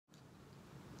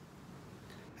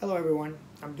Hello everyone,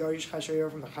 I'm Khashayar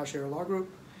from the Khashayar Law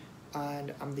Group,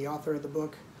 and I'm the author of the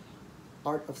book,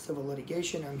 Art of Civil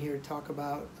Litigation. I'm here to talk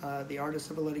about the art of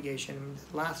civil litigation.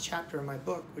 The last chapter of my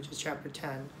book, which is chapter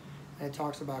 10, and it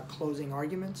talks about closing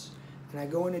arguments. And I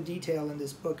go into detail in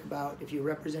this book about if you're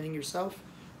representing yourself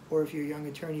or if you're a young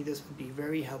attorney, this would be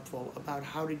very helpful about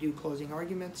how to do closing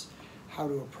arguments, how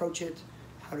to approach it,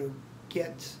 how to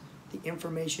get the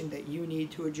information that you need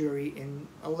to a jury in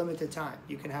a limited time.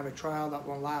 You can have a trial that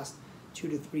will last 2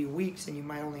 to 3 weeks and you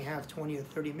might only have 20 or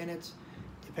 30 minutes,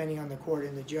 depending on the court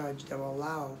and the judge, that will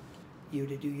allow you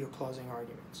to do your closing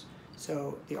arguments.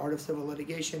 So the Art of Civil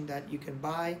Litigation that you can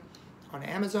buy on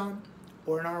Amazon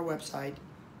or on our website,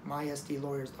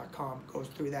 mysdlawyers.com, goes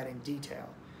through that in detail.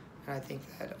 And I think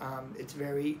that it's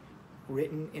very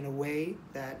written in a way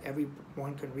that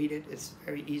everyone can read it. It's a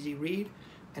very easy read,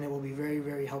 and it will be very,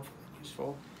 very helpful and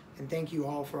useful. And thank you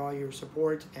all for all your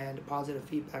support and positive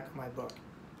feedback on my book.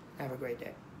 Have a great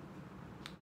day.